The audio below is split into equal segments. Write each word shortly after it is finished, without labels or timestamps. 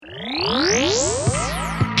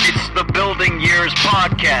Building Years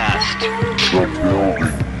podcast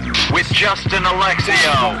with Justin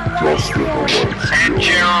Alexio and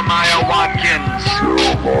Jeremiah Watkins.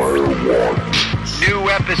 New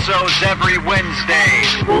episodes every Wednesday.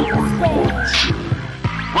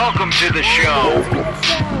 Welcome to the show.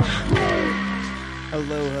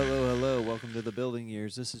 Hello. Welcome to the Building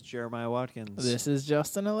Years. This is Jeremiah Watkins. This is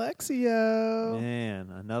Justin Alexio. Man,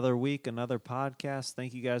 another week, another podcast.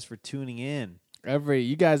 Thank you guys for tuning in.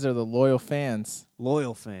 You guys are the loyal fans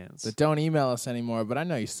Loyal fans. that don't email us anymore, but I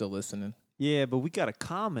know you're still listening. Yeah, but we got a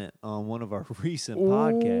comment on one of our recent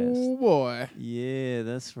podcasts. Oh, boy. Yeah,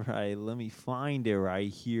 that's right. Let me find it right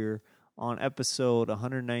here on episode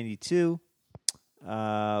 192. We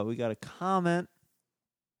got a comment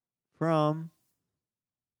from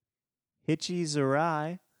Hitchy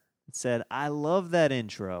Zerai. It said, "I love that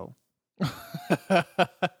intro."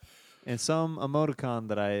 And some emoticon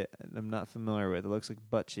that I am not familiar with. It looks like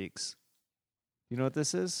butt cheeks. You know what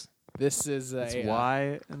this is? This is It's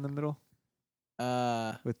Y in the middle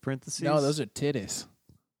with parentheses. No, those are titties.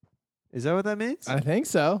 Is that what that means? I think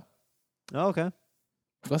so. Oh, okay.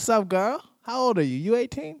 What's up, girl? How old are you? You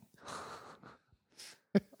 18?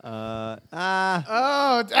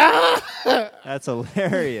 That's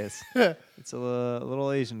hilarious. It's a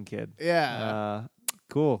little Asian kid. Yeah.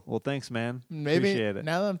 Cool. Well, thanks, man. Maybe Appreciate it.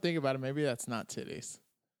 now that I'm thinking about it, maybe that's not titties.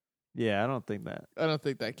 Yeah, I don't think that. I don't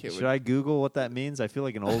think that kid Should I Google what that means? I feel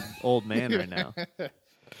like an old man right now.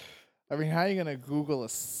 I mean, how are you gonna Google a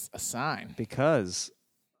sign? Because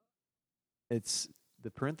it's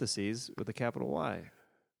the parentheses with a capital Y.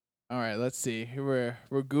 All right, let's see. We're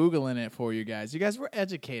Googling it for you guys. You guys, we're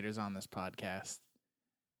educators on this podcast.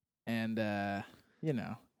 And,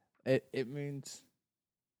 it means...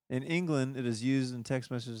 In England, it is used in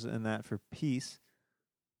text messages and that for peace.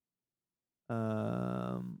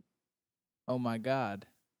 Oh, my God.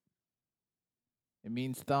 It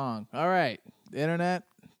means thong. All right. The internet,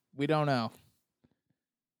 we don't know.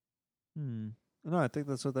 No, I think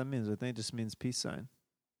that's what that means. I think it just means peace sign.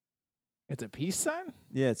 It's a peace sign?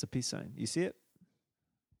 Yeah, it's a peace sign. You see it?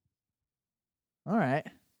 All right.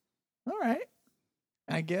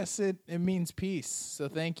 I guess it means peace. So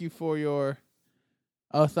thank you for your...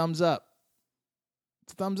 Oh, thumbs up.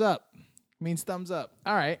 It's thumbs up. It means thumbs up.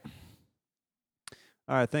 All right.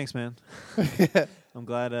 All right, thanks, man. I'm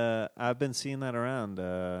glad I've been seeing that around,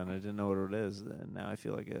 and I didn't know what it is. And now I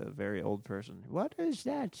feel like a very old person. What does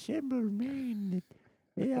that symbol mean?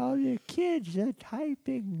 All your kids are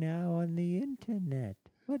typing now on the internet.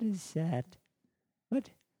 What is that? What?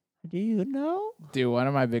 Do you know? Dude, one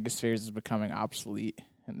of my biggest fears is becoming obsolete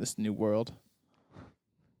in this new world.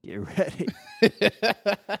 Get ready.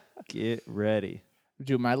 Get ready.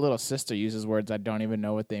 Dude, my little sister uses words I don't even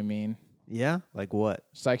know what they mean. Yeah? Like what?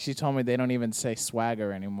 It's like she told me they don't even say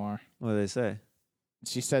swagger anymore. What do they say?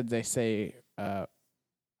 She said they say, I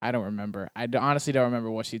don't remember. Honestly don't remember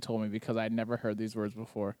what she told me because I'd never heard these words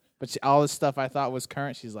before. But all this stuff I thought was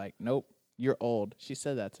current, she's like, nope, you're old. She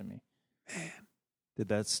said that to me. Man. Did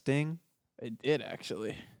that sting? It did,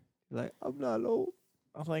 actually. You're like, I'm not old.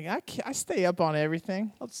 I was like, I stay up on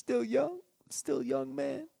everything. I'm still young. Still young,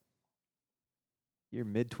 man. You're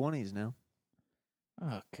mid-20s now.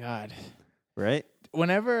 Oh, God. Right?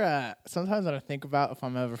 Whenever, sometimes when I think about if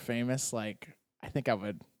I'm ever famous, like, I think I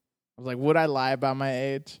would. I was like, would I lie about my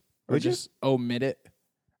age? Or Would you? just omit it?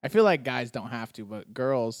 I feel like guys don't have to, but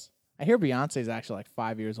girls, I hear Beyonce's actually like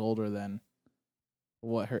 5 years older than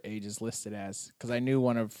what her age is listed as. Because I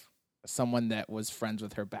knew someone that was friends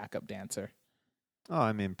with her backup dancer. Oh,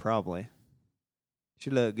 I mean, probably.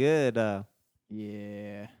 She look good.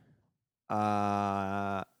 Yeah.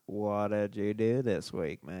 What did you do this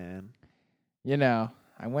week, man? You know,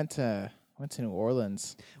 I went to New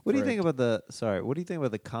Orleans. What do you think about the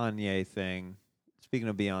Kanye thing? Speaking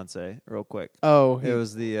of Beyonce, real quick. Oh, It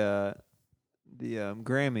was the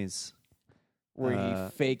Grammys where he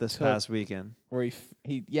faked this past weekend. Where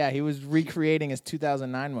he was recreating his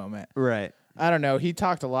 2009 moment. Right. I don't know. He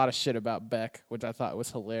talked a lot of shit about Beck, which I thought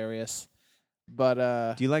was hilarious.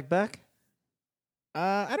 But do you like Beck?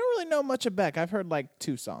 I don't really know much of Beck. I've heard like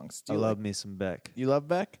 2 songs. I love me some Beck. You love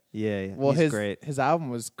Beck? Yeah. Well, he's great. His album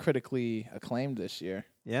was critically acclaimed this year.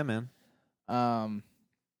 Yeah, man. No,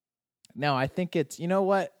 I think it's, you know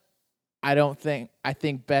what? I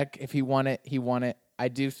think Beck, if he won it, he won it. I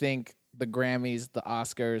do think the Grammys, the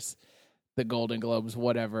Oscars, the Golden Globes,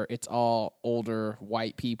 whatever, it's all older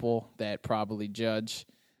white people that probably judge.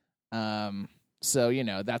 So, you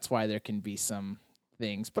know, that's why there can be some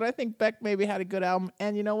things. But I think Beck maybe had a good album.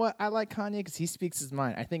 And you know what? I like Kanye because he speaks his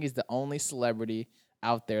mind. I think he's the only celebrity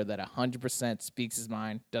out there that 100% speaks his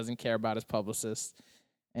mind, doesn't care about his publicist.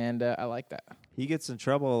 And I like that. He gets in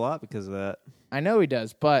trouble a lot because of that. I know he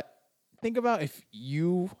does, but think about if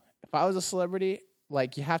I was a celebrity,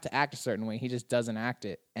 like you have to act a certain way. He just doesn't act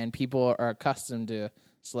it. And people are accustomed to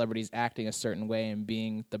celebrities acting a certain way and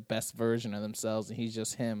being the best version of themselves, and he's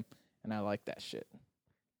just him. And I like that shit.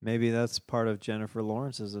 Maybe that's part of Jennifer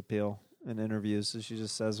Lawrence's appeal in interviews, so she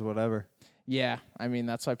just says whatever. Yeah, I mean,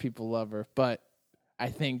 that's why people love her. But I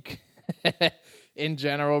think in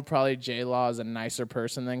general, probably J-Law is a nicer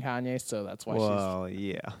person than Kanye, so that's why Well,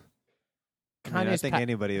 yeah. I Kanye's think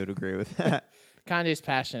anybody would agree with that. Kanye's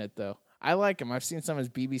passionate, though. I like him. I've seen some of his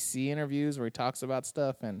BBC interviews where he talks about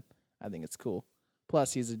stuff, and I think it's cool.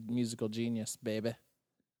 Plus, he's a musical genius, baby.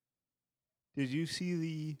 Did you see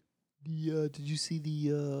the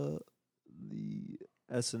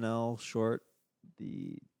SNL short,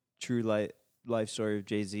 the True Life Story of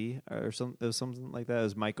Jay-Z, or something? It was something like that. It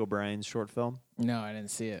was Mike O'Brien's short film. No, I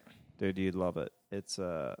didn't see it. Dude, you'd love it. It's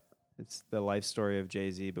the life story of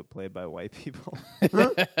Jay-Z, but played by white people.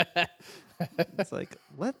 It's like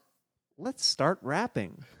let's start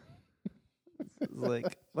rapping. It's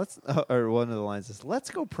like or one of the lines is let's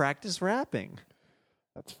go practice rapping.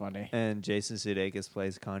 That's funny. And Jason Sudeikis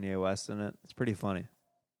plays Kanye West in it. It's pretty funny.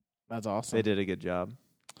 That's awesome. They did a good job.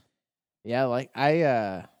 Yeah, like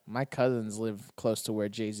my cousins live close to where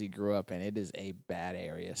Jay-Z grew up, and it is a bad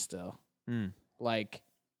area still. Mm. Like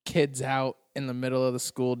kids out in the middle of the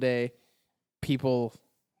school day, people,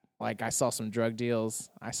 like I saw some drug deals,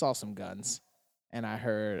 I saw some guns, and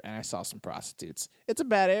I saw some prostitutes. It's a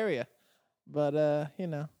bad area, but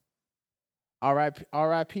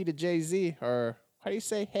R.I.P. to Jay-Z, or how do you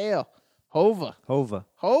say hail? Hova.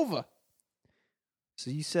 So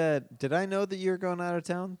you said, did I know that you were going out of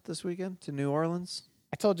town this weekend to New Orleans?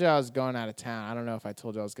 I told you I was going out of town. I don't know if I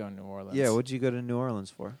told you I was going to New Orleans. Yeah, what'd you go to New Orleans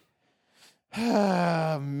for?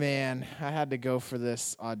 Oh, man. I had to go for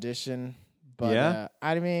this audition. But, yeah?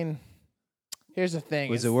 I mean, here's the thing.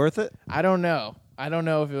 Was it worth it? I don't know. I don't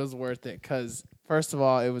know if it was worth it because, first of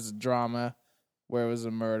all, it was a drama where it was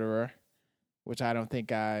a murderer, which I don't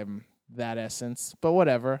think I'm that essence. But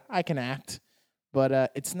whatever. I can act.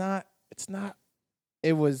 But it's not.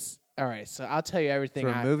 It was. All right, so I'll tell you everything.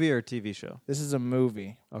 For a movie or a TV show? This is a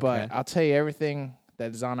movie, Okay. but I'll tell you everything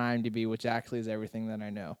that is on IMDb, which actually is everything that I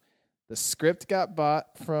know. The script got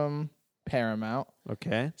bought from Paramount,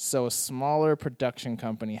 Okay. so a smaller production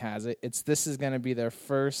company has it. This is going to be their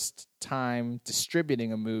first time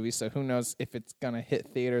distributing a movie, so who knows if it's going to hit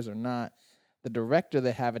theaters or not. The director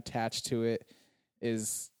they have attached to it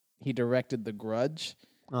he directed The Grudge.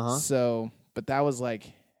 Uh-huh. So, but that was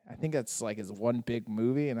like, I think that's like his one big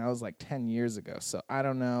movie, and that was like 10 years ago. So I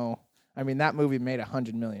don't know. I mean, that movie made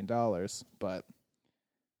 $100 million, but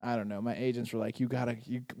I don't know. My agents were like,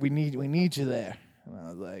 we need you there. And I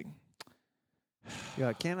was like,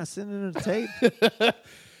 Yeah, can I send in a tape?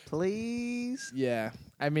 Please? yeah.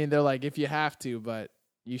 I mean, they're like, if you have to, but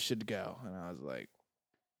you should go. And I was like,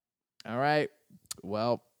 all right,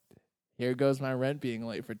 well, here goes my rent being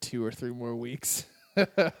late for 2 or 3 more weeks.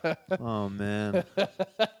 Oh, man.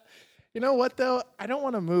 You know what, though? I don't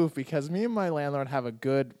want to move because me and my landlord have a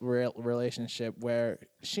good relationship where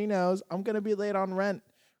she knows I'm going to be late on rent.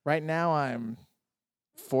 Right now, I'm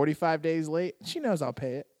 45 days late. She knows I'll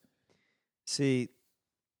pay it. See,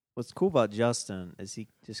 what's cool about Justin is he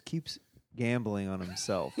just keeps gambling on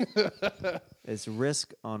himself. It's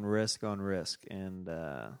risk on risk on risk, and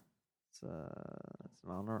it's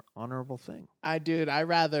an honorable thing. I'd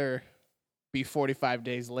rather be 45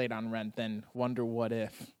 days late on rent than wonder what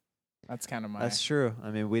if. That's kind of my... That's true. I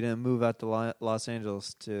mean, we didn't move out to Los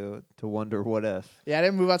Angeles to wonder what if. Yeah, I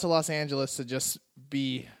didn't move out to Los Angeles to just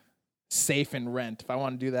be safe in rent. If I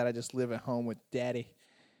want to do that, I just live at home with Daddy,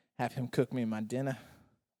 have him cook me my dinner.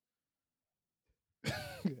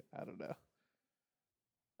 I don't know.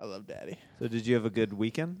 I love Daddy. So did you have a good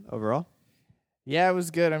weekend overall? Yeah, it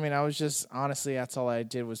was good. I mean, I was just, honestly, that's all I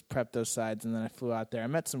did was prep those sides, and then I flew out there. I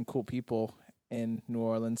met some cool people in New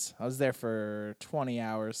Orleans. I was there for 20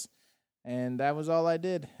 hours, and that was all I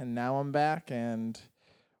did. And now I'm back and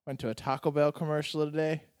went to a Taco Bell commercial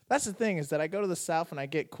today. That's the thing, is that I go to the South and I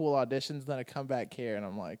get cool auditions, then I come back here and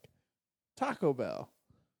I'm like, Taco Bell.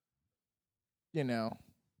 You know,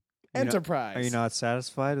 Enterprise. Are you not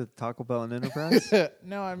satisfied with Taco Bell and Enterprise?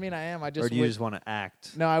 No, I mean, I am. Or do you just want to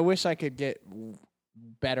act? No, I wish I could get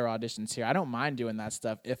better auditions here. I don't mind doing that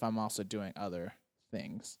stuff if I'm also doing other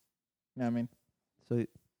things. You know what I mean? So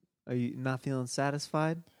are you not feeling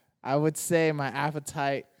satisfied? I would say my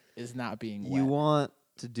appetite is not being whet. You want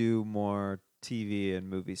to do more TV and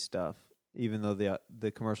movie stuff, even though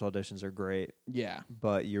the commercial auditions are great. Yeah.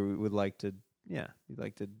 But you would like to, you'd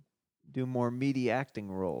like to do more meaty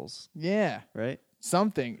acting roles, Yeah. right?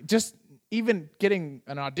 Something. Just even getting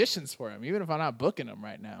an auditions for him, even if I'm not booking him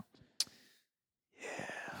right now. Yeah,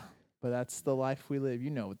 But that's the life we live. You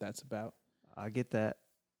know what that's about. I get that.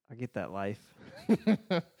 I get that life.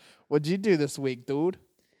 What'd you do this week, dude?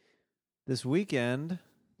 This weekend,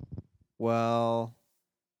 well,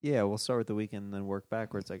 yeah, we'll start with the weekend and then work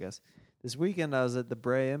backwards, I guess. This weekend, I was at the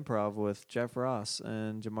Bray Improv with Jeff Ross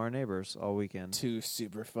and Jamar Neighbors all weekend. Two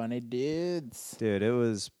super funny dudes. Dude, it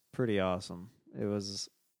was pretty awesome. It was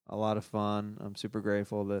a lot of fun. I'm super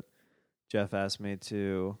grateful that Jeff asked me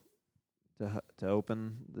to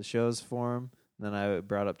open the shows for him. And then I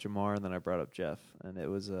brought up Jamar, and then I brought up Jeff, and it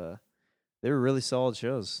was they were really solid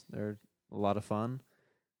shows. They're a lot of fun,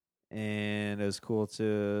 and it was cool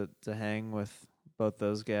to hang with both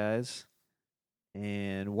those guys.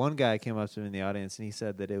 And one guy came up to me in the audience, and he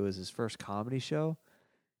said that it was his first comedy show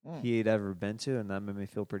he had ever been to, and that made me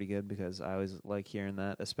feel pretty good because I always like hearing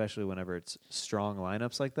that, especially whenever it's strong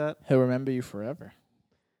lineups like that. He'll remember you forever.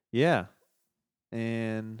 Yeah.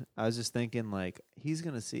 And I was just thinking, like, he's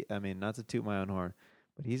going to see, I mean, not to toot my own horn,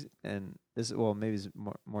 but maybe it's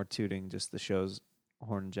more tooting just the show's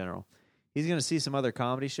horn in general. He's going to see some other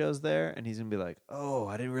comedy shows there, and he's going to be like, oh,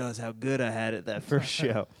 I didn't realize how good I had it that first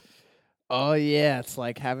show. Oh, yeah. It's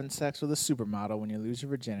like having sex with a supermodel when you lose your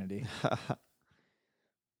virginity.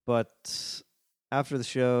 But after the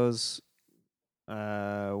shows,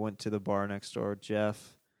 went to the bar next door with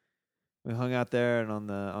Jeff. We hung out there,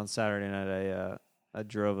 and on Saturday night, I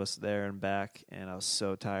drove us there and back, and I was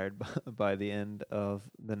so tired by the end of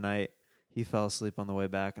the night. He fell asleep on the way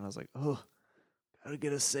back, and I was like, oh, gotta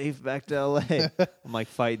get us safe back to L.A. I'm like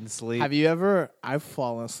fighting sleep. I've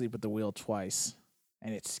fallen asleep at the wheel twice,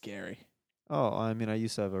 and it's scary. Oh, I mean, I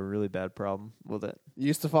used to have a really bad problem with it. You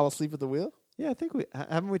used to fall asleep at the wheel? Yeah, I think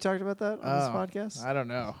haven't we talked about that on this podcast? I don't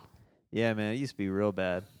know. Yeah, man, it used to be real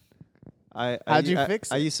bad. How'd you fix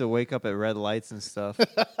it? I used to wake up at red lights and stuff.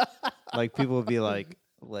 Like people would be like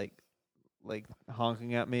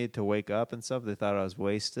honking at me to wake up and stuff. They thought I was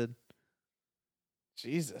wasted.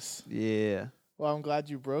 Jesus. Yeah. Well, I'm glad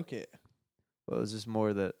you broke it. Well, it was just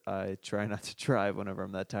more that I try not to drive whenever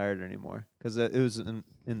I'm that tired anymore. Because it was in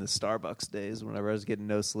the Starbucks days whenever I was getting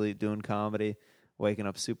no sleep, doing comedy, waking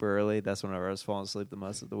up super early. That's whenever I was falling asleep the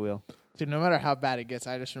most at the wheel. Dude, no matter how bad it gets,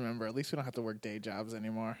 I just remember at least we don't have to work day jobs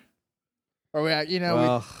anymore. Or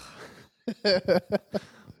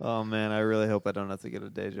oh man, I really hope I don't have to get a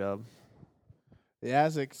day job. Yeah,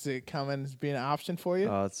 is it coming as being an option for you?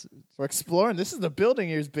 Oh, We're exploring. This is the building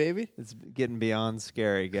years, baby. It's getting beyond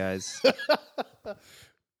scary, guys.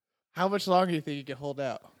 How much longer do you think you can hold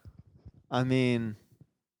out? I mean,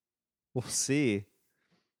 we'll see.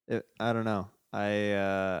 I don't know.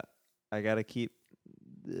 I got to keep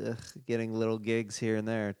getting little gigs here and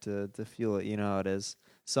there to fuel it. You know how it is.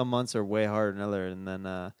 Some months are way harder than others, and then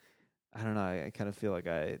I don't know. I kind of feel like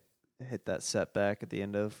I hit that setback at the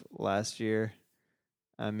end of last year.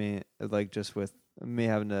 I mean, like just with me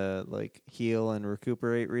having to like heal and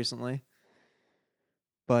recuperate recently.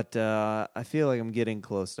 But I feel like I'm getting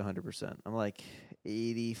close to 100%. I'm like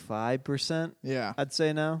 85%. Yeah, I'd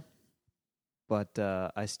say now. But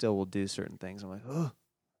I still will do certain things. I'm like, oh,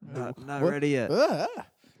 not ready yet.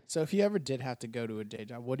 So if you ever did have to go to a day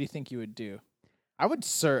job, what do you think you would do? I would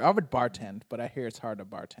bartend, but I hear it's hard to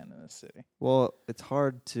bartend in this city. Well, it's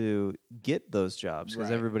hard to get those jobs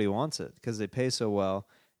because Right. everybody wants it because they pay so well.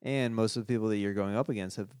 And most of the people that you're going up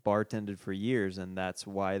against have bartended for years, and that's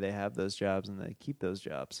why they have those jobs and they keep those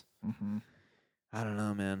jobs. Mm-hmm. I don't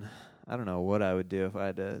know, man. I don't know what I would do if I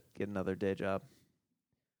had to get another day job.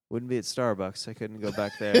 Wouldn't be at Starbucks. I couldn't go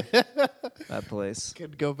back there. That place.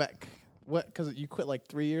 Could go back. What? Because you quit like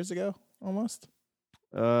 3 years ago, almost.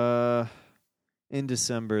 In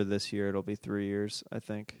December this year, it'll be 3 years, I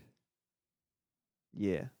think.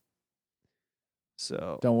 Yeah.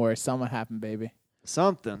 So Don't worry, something happened, baby.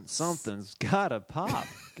 something's gotta pop,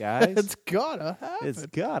 guys. It's gotta happen. It's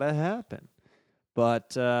gotta happen. But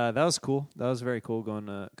that was cool. That was very cool going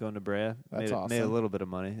to Brea. That's Made a awesome. little bit of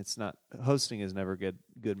money. It's not hosting is never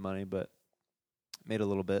good money, but made a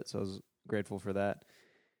little bit, so I was grateful for that.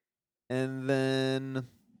 And then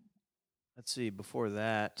let's see, before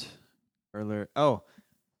that, later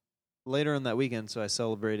on that weekend, so I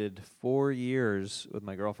celebrated 4 years with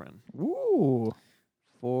my girlfriend. Ooh.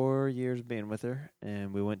 4 years being with her,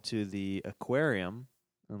 and we went to the aquarium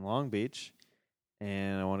in Long Beach.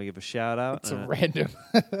 And I want to give a shout out. It's random.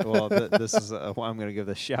 Well, this is why I'm going to give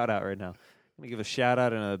the shout out right now. I'm going to give a shout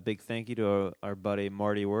out and a big thank you to our buddy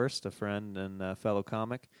Marty Wurst, a friend and fellow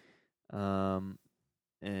comic.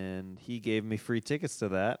 and he gave me free tickets to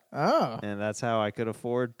that. Oh. And that's how I could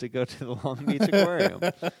afford to go to the Long Beach Aquarium.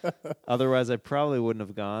 Otherwise, I probably wouldn't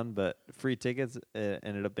have gone, but free tickets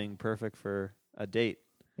ended up being perfect for a date.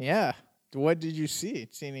 Yeah. What did you see?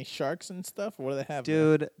 See any sharks and stuff? What do they have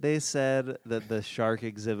there? Dude, they said that the shark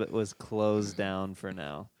exhibit was closed down for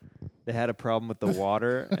now. They had a problem with the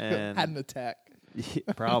water and Had an attack.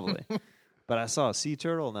 Yeah, probably. But I saw a sea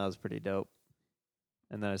turtle, and that was pretty dope.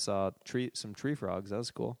 And then I saw some tree frogs. That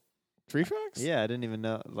was cool. Tree frogs? Yeah, I didn't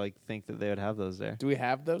even think that they would have those there. Do we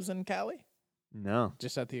have those in Cali? No.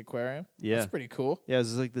 Just at the aquarium? Yeah. That's pretty cool. Yeah, it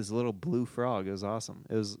was like this little blue frog. It was awesome.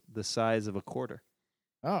 It was the size of a quarter.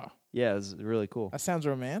 Oh, Yeah, it was really cool. that sounds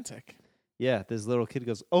romantic. Yeah, this little kid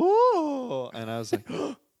goes, "Oh!" And I was like,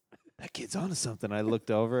 that kid's onto something. I looked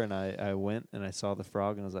over, and I went, and I saw the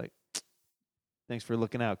frog, and I was like, thanks for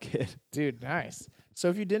looking out, kid. Dude, nice. So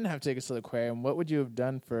if you didn't have tickets to the aquarium, what would you have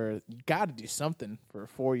done you got to do something for a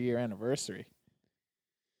 4-year anniversary.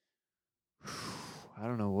 I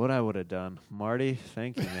don't know what I would have done. Marty,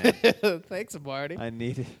 thank you, man. Thanks, Marty. I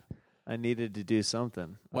needed to do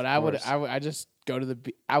something. What Of I would course. I just go to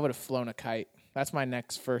I would have flown a kite. That's my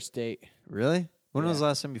next first date. Really? When was Yeah. the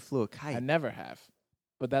last time you flew a kite? I never have.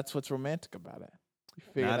 But that's what's romantic about it. We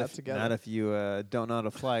figure it out together. Not if you don't know how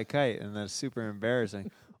to fly a kite, and that's super embarrassing.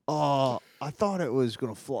 Oh, I thought it was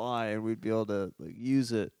gonna fly, and we'd be able to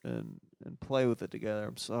use it and play with it together.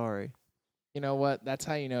 I'm sorry. You know what? That's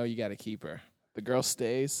how you know you got to keep her. The girl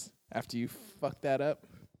stays after you fuck that up.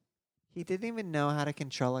 He didn't even know how to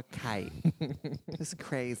control a kite. It was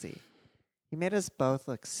crazy. He made us both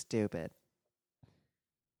look stupid.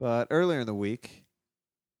 But earlier in the week,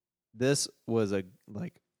 this was a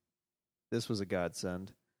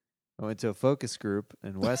godsend. I went to a focus group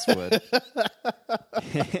in Westwood,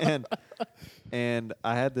 and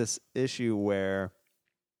I had this issue where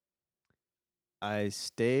I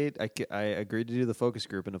agreed to do the focus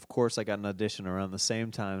group, and of course I got an audition around the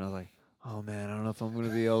same time. And I was like, oh man, I don't know if I'm going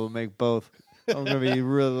to be able to make both. I'm going to be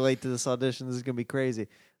really late to this audition. This is going to be crazy.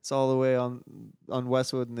 It's all the way on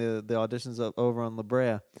Westwood, and the audition's over on La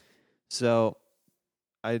Brea. So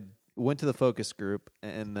I went to the focus group,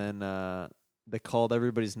 and then they called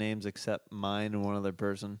everybody's names except mine and one other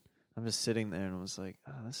person. I'm just sitting there, and I was like,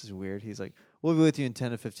 oh, this is weird. He's like, we'll be with you in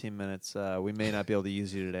 10 to 15 minutes. We may not be able to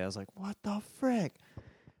use you today. I was like, what the frick?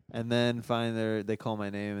 And then finally they call my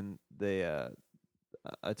name, and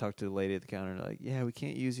I talked to the lady at the counter, and they're like, yeah, we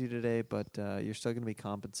can't use you today, but you're still going to be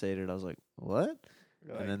compensated. I was like, what?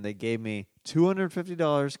 And then they gave me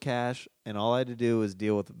 $250 cash, and all I had to do was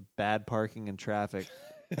deal with bad parking and traffic,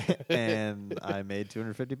 and I made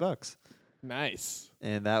 $250. Nice.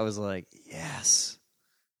 And that was like, yes.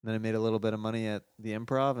 And then I made a little bit of money at the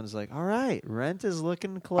Improv, and it's like, all right, rent is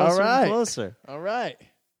looking closer and closer. All right.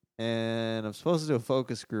 And I'm supposed to do a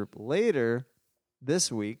focus group later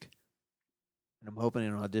this week, and I'm hoping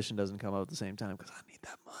an audition doesn't come out at the same time because I need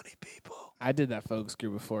that money, people. I did that focus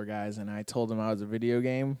group before, guys, and I told them I was a video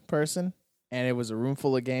game person, and it was a room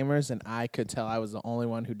full of gamers, and I could tell I was the only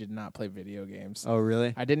one who did not play video games. Oh,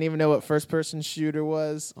 really? I didn't even know what first-person shooter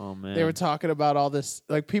was. Oh, man. They were talking about all this,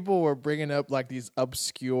 like people were bringing up like these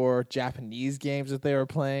obscure Japanese games that they were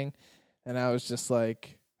playing, and I was just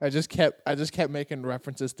like, I just kept making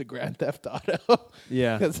references to Grand Theft Auto.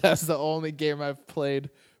 Yeah. Because that's the only game I've played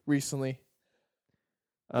recently.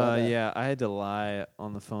 Yeah, I had to lie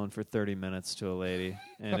on the phone for 30 minutes to a lady,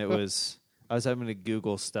 and I was having to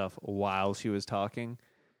Google stuff while she was talking,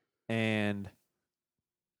 and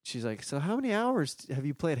she's like, so how many hours have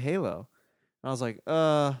you played Halo? And I was like,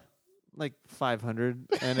 like 500.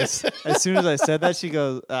 And as soon as I said that, she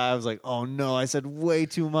goes, I was like, oh no, I said way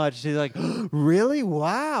too much. She's like, really?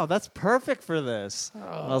 Wow, that's perfect for this. And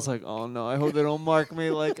I was like, oh no, I hope they don't mark me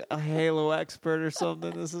like a Halo expert or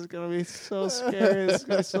something. This is going to be so scary. This is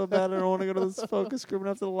going to be so bad. I don't want to go to this focus group and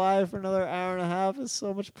have to lie for another hour and a half. It's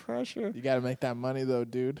so much pressure. You got to make that money though,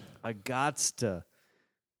 dude. I gots to.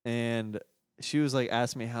 And she was like,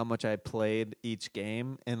 asking me how much I played each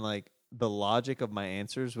game, and like, the logic of my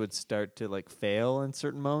answers would start to like fail in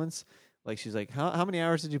certain moments. Like she's like, how many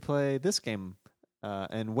hours did you play this game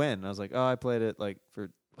and when? I was like, oh, I played it like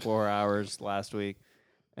for 4 hours last week.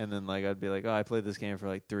 And then like I'd be like, oh, I played this game for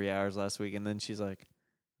like 3 hours last week. And then she's like,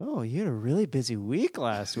 oh, you had a really busy week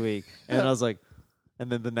last week. And I was like, and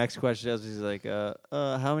then the next question she's like,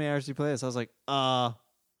 how many hours did you play this? I was like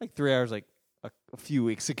 3 hours, like a few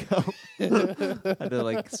weeks ago. I had to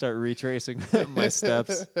like start retracing my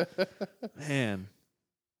steps. Man,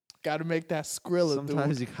 got to make that Skrilla.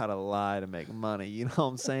 sometimes dude. you gotta lie to make money. You know what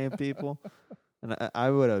I'm saying, people? And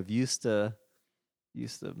I would have used to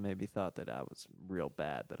maybe thought that I was real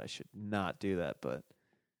bad, that I should not do that. But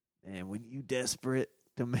And when you desperate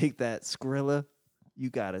to make that Skrilla, you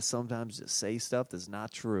gotta sometimes just say stuff that's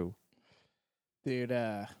not true. Dude,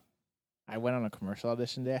 I went on a commercial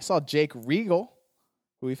audition day. I saw Jake Regal,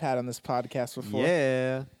 who we've had on this podcast before.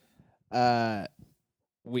 Yeah.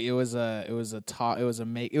 It was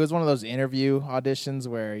one of those interview auditions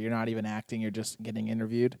where you're not even acting, you're just getting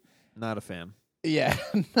interviewed. Not a fan. Yeah,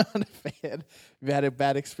 not a fan. You've had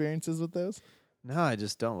bad experiences with those? No, I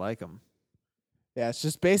just don't like them. Yeah, it's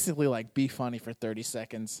just basically like be funny for 30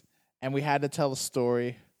 seconds. And we had to tell a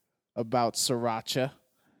story about sriracha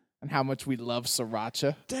and how much we love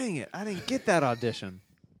sriracha. Dang it, I didn't get that audition.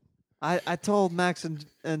 I told Max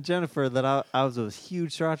and Jennifer that I was a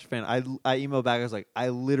huge sriracha fan. I emailed back, I was like, I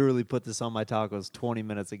literally put this on my tacos 20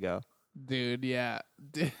 minutes ago. Dude, yeah.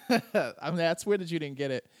 I mean, that's weird that you didn't get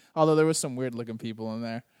it. Although there was some weird looking people in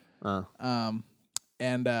there.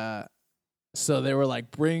 So they were like,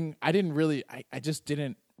 I just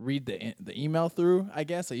didn't read the email through, I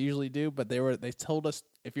guess. I usually do, but they told us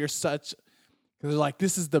if you're such, because they're like,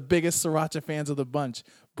 this is the biggest sriracha fans of the bunch.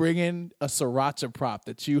 Bring in a sriracha prop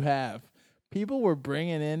that you have. People were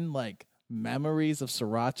bringing in like memories of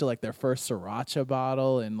sriracha, like their first sriracha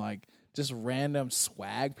bottle and like just random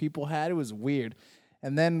swag people had. It was weird.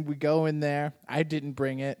 And then we go in there. I didn't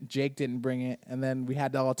bring it. Jake didn't bring it. And then we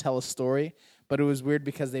had to all tell a story. But it was weird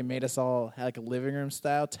because they made us all like a living room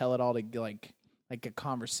style, tell it all to like a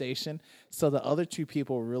conversation. So the other two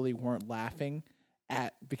people really weren't laughing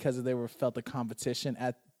because they felt the competition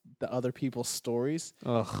at the other people's stories.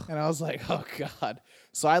 Ugh. And I was like, oh God.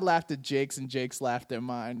 So I laughed at Jake's and Jake's laughed at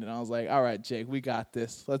mine. And I was like, all right, Jake, we got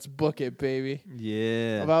this. Let's book it, baby.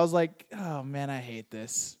 Yeah. But I was like, oh man, I hate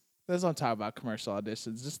this. Let's not talk about commercial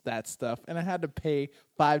auditions, just that stuff. And I had to pay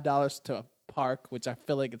 $5 to park, which I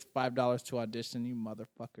feel like it's $5 to audition, you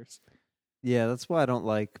motherfuckers. Yeah, that's why I don't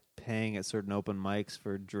like paying at certain open mics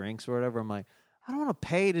for drinks or whatever. I'm like, I don't want to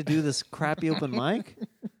pay to do this crappy open mic.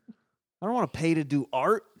 I don't want to pay to do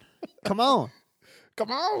art. Come on.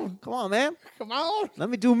 Come on, man. Come on. Let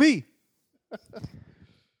me do me.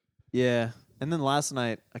 Yeah. And then last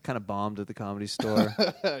night, I kind of bombed at the Comedy Store.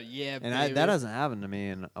 Yeah, and that hasn't happened to me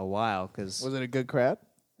in a while. Was it a good crowd?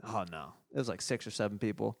 Oh, no. It was like 6 or 7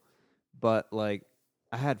 people. But, like,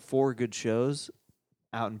 I had 4 good shows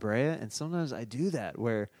out in Brea, and sometimes I do that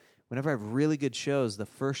where whenever I have really good shows, the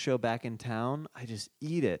first show back in town, I just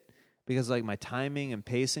eat it because, like, my timing and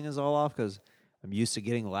pacing is all off because I'm used to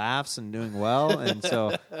getting laughs and doing well. And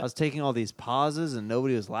so I was taking all these pauses, and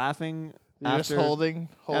nobody was laughing. You're just holding.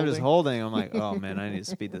 I'm just holding. I'm like, oh, man, I need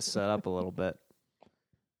to speed this set up a little bit.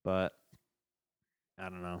 But I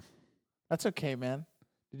don't know. That's okay, man.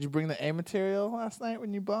 Did you bring the A material last night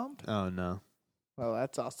when you bombed? Oh, no. Well,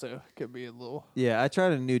 that's also could be a little. Yeah, I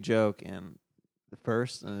tried a new joke and the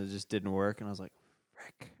first, and it just didn't work. And I was like,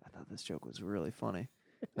 frick, I thought this joke was really funny.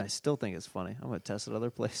 And I still think it's funny. I'm going to test it other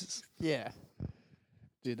places. Yeah.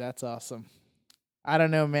 Dude, that's awesome. I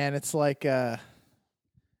don't know, man. It's like, are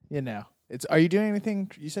you doing anything?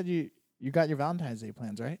 You said you got your Valentine's Day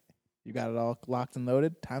plans, right? You got it all locked and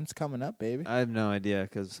loaded? Time's coming up, baby. I have no idea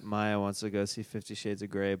because Maya wants to go see 50 Shades of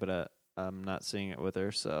Grey, but I'm not seeing it with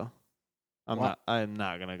her, so I'm not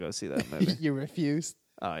going to go see that movie. You refused?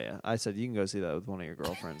 Oh, yeah. I said you can go see that with one of your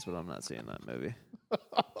girlfriends, but I'm not seeing that movie.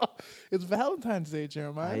 It's Valentine's Day,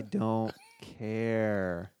 Jeremiah. I don't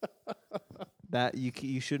care. That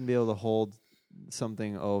you shouldn't be able to hold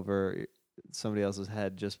something over somebody else's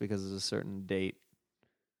head just because it's a certain date.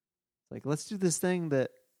 Like, let's do this thing that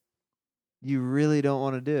you really don't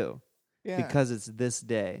want to do because it's this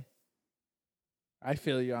day. I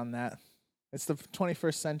feel you on that. It's the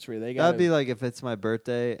 21st century. That'd be like if it's my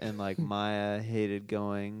birthday and like Maya hated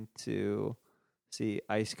going to see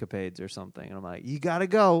Ice Capades or something, and I'm like, you gotta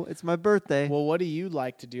go. It's my birthday. Well, what do you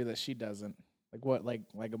like to do that she doesn't? Like what? Like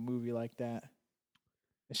a movie like that?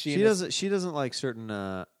 She doesn't like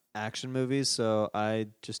certain action movies, so I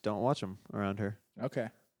just don't watch them around her. Okay.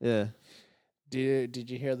 Yeah. Did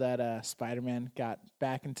you hear that Spider-Man got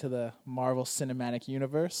back into the Marvel Cinematic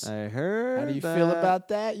Universe? I heard. How do you feel about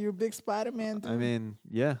that? You're a big Spider-Man dude. I mean,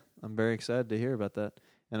 yeah, I'm very excited to hear about that.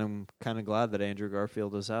 And I'm kind of glad that Andrew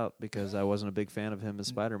Garfield is out because I wasn't a big fan of him as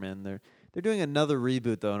Spider-Man. They're doing another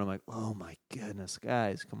reboot, though, and I'm like, oh, my goodness,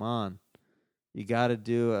 guys, come on. You got to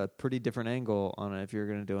do a pretty different angle on it if you're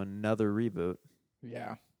going to do another reboot.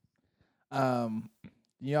 Yeah.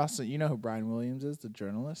 You know who Brian Williams is, the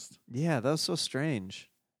journalist? Yeah, that was so strange.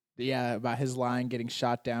 Yeah, about his line getting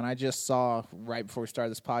shot down. I just saw right before we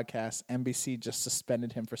started this podcast, NBC just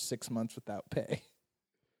suspended him for 6 months without pay.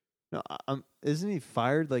 No, isn't he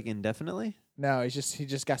fired like indefinitely? No, he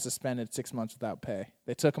just got suspended 6 months without pay.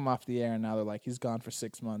 They took him off the air, and now they're like, he's gone for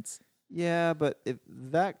 6 months. Yeah, but if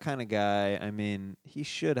that kind of guy, I mean, he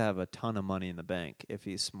should have a ton of money in the bank if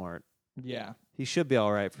he's smart. Yeah. He should be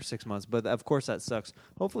all right for 6 months, but of course that sucks.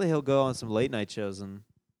 Hopefully he'll go on some late night shows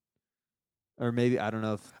or maybe, I don't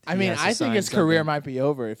know if I mean, I think his career might be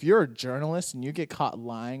over. If you're a journalist and you get caught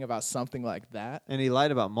lying about something like that. And he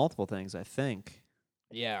lied about multiple things, I think.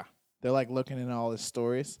 Yeah. They're like looking into all his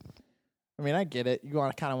stories. I mean, I get it. You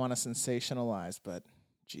kind of want to sensationalize, but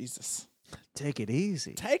Jesus. Take it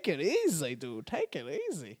easy. Take it easy, dude. Take it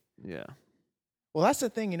easy. Yeah. Well, that's the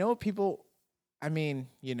thing. You know what people,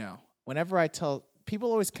 whenever I tell,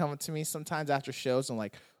 people always come to me sometimes after shows and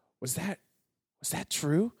like, was that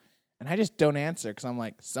true? And I just don't answer because I'm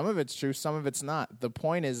like, some of it's true, some of it's not. The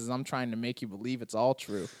point is I'm trying to make you believe it's all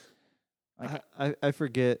true. Like, I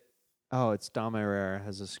forget. Oh, it's Dom Herrera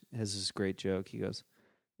has this great joke. He goes,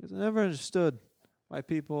 I never understood why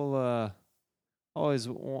people always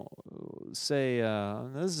say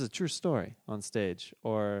this is a true story on stage,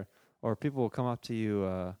 or people will come up to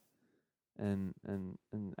you and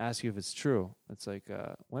ask you if it's true. It's like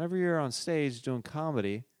whenever you're on stage doing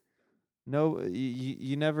comedy,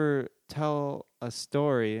 you never tell a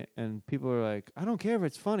story and people are like, I don't care if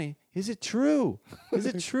it's funny. Is it true? Is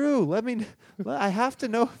it true? I have to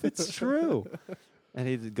know if it's true. And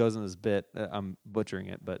he goes in this bit. I'm butchering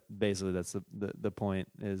it, but basically that's the point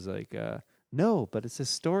is like, no, but it's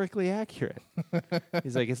historically accurate.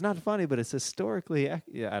 He's like, it's not funny, but it's historically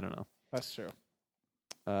accurate. Yeah, I don't know. That's true.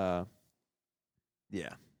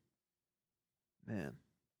 Yeah. Man.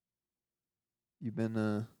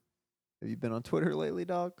 Have you been on Twitter lately,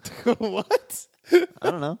 dog? What?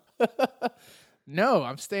 I don't know. No,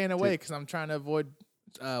 I'm staying away because I'm trying to avoid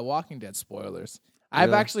Walking Dead spoilers. Really?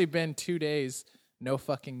 I've actually been 2 days, no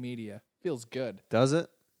fucking media. Feels good. Does it?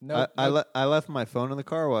 No. I left my phone in the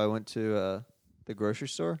car while I went to the grocery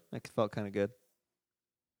store. That felt kind of good.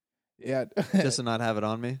 Yeah. Just to not have it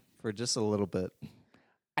on me for just a little bit.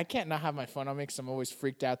 I can't not have my phone on me because I'm always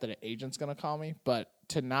freaked out that an agent's going to call me. But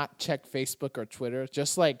to not check Facebook or Twitter,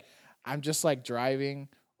 I'm just like driving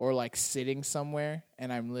or like sitting somewhere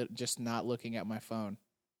and I'm just not looking at my phone.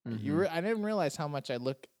 Mm-hmm. I didn't realize how much I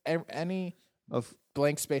look. Any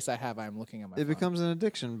blank space I have, I'm looking at my phone. It becomes an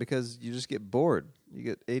addiction because you just get bored. You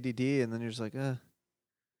get ADD and then you're just like, I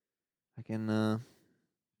can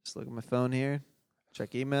just look at my phone here,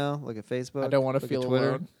 check email, look at Facebook. I don't want to feel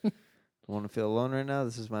alone. I want to feel alone right now.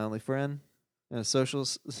 This is my only friend. In a social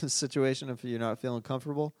situation, if you're not feeling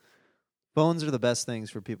comfortable, phones are the best things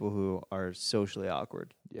for people who are socially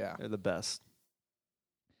awkward. Yeah. They're the best.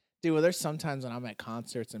 Dude, well, there's sometimes when I'm at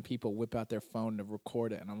concerts and people whip out their phone to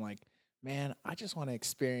record it, and I'm like, man, I just want to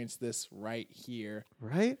experience this right here.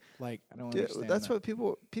 Right? Like, I don't understand that's that. what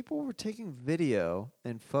people were taking video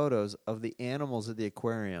and photos of the animals at the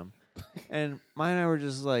aquarium. And mine and I were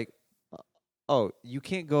just like, oh, you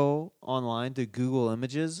can't go online to Google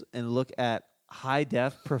Images and look at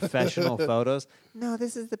high-def professional photos. No,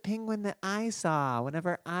 this is the penguin that I saw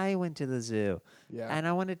whenever I went to the zoo. Yeah. And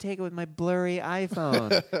I want to take it with my blurry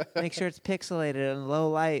iPhone. Make sure it's pixelated and low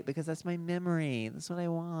light because that's my memory. That's what I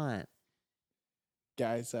want.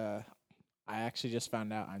 Guys, I actually just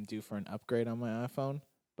found out I'm due for an upgrade on my iPhone,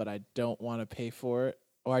 but I don't want to pay for it,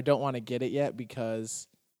 or I don't want to get it yet because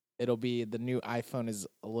the new iPhone is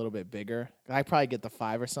a little bit bigger. I probably get the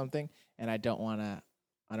 5 or something, and I don't want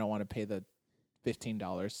to pay the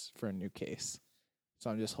 $15 for a new case. So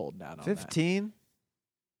I'm just holding out on that.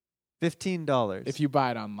 $15? If you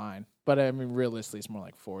buy it online. But I mean, realistically, it's more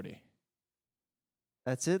like $40.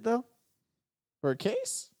 That's it, though? For a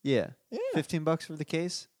case? Yeah. Yeah. $15 for the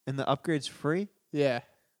case? And the upgrade's free? Yeah.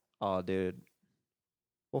 Oh, dude.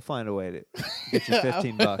 We'll find a way to get you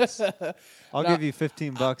 $15. I'll give you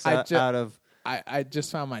 $15 out of... I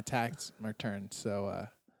just found my tax return, so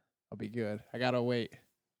I'll be good. I gotta wait.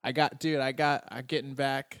 I'm getting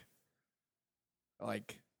back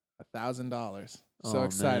like $1,000. So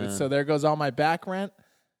excited. Man. So there goes all my back rent,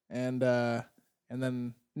 and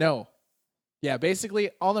then basically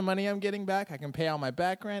all the money I'm getting back, I can pay all my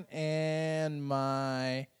back rent and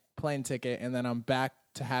my plane ticket, and then I'm back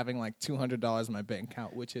to having like $200 in my bank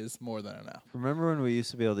account, which is more than enough. Remember when we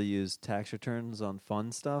used to be able to use tax returns on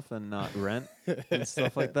fun stuff and not rent and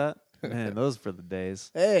stuff like that? Man, those were the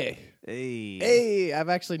days. Hey, I've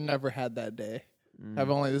actually never had that day.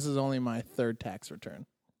 This is only my 3rd tax return.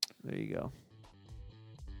 There you go.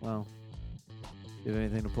 Well, you have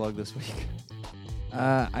anything to plug this week?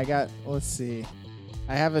 Let's see.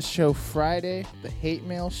 I have a show Friday, the Hate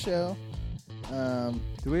Mail show.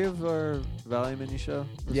 Do we have our Value Mini show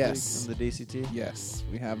this yes. week on the DCT? Yes,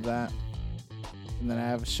 we have that. And then I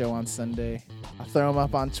have a show on Sunday. I'll throw them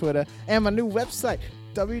up on Twitter. And my new website,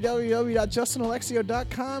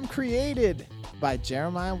 www.justinalexio.com, created by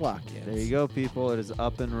Jeremiah Watkins. There you go, people. It is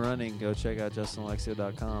up and running. Go check out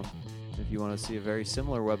justinalexio.com. If you want to see a very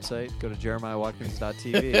similar website, go to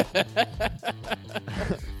jeremiahwatkins.tv.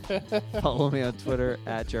 Follow me on Twitter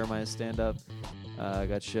at JeremiahStandup. I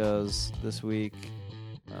got shows this week.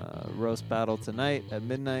 Roast Battle tonight at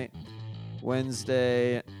midnight.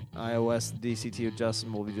 Wednesday, iOS DCT with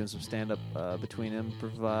Justin. We'll be doing some stand-up between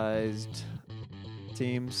improvised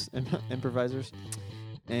teams and improvisers.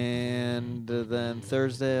 And then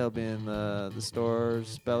Thursday, I'll be in the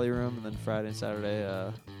store's belly room. And then Friday and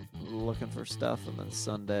Saturday, looking for stuff. And then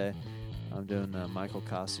Sunday, I'm doing Michael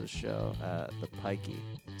Costa's show at the Pikey.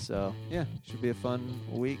 So, yeah, should be a fun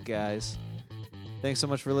week, guys. Thanks so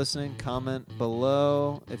much for listening. Comment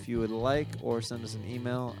below if you would like, or send us an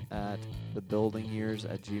email at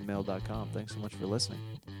thebuildingyears@gmail.com. Thanks so much for listening.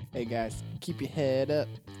 Hey, guys, keep your head up.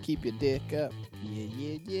 Keep your dick up. Yeah,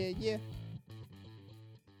 yeah, yeah, yeah.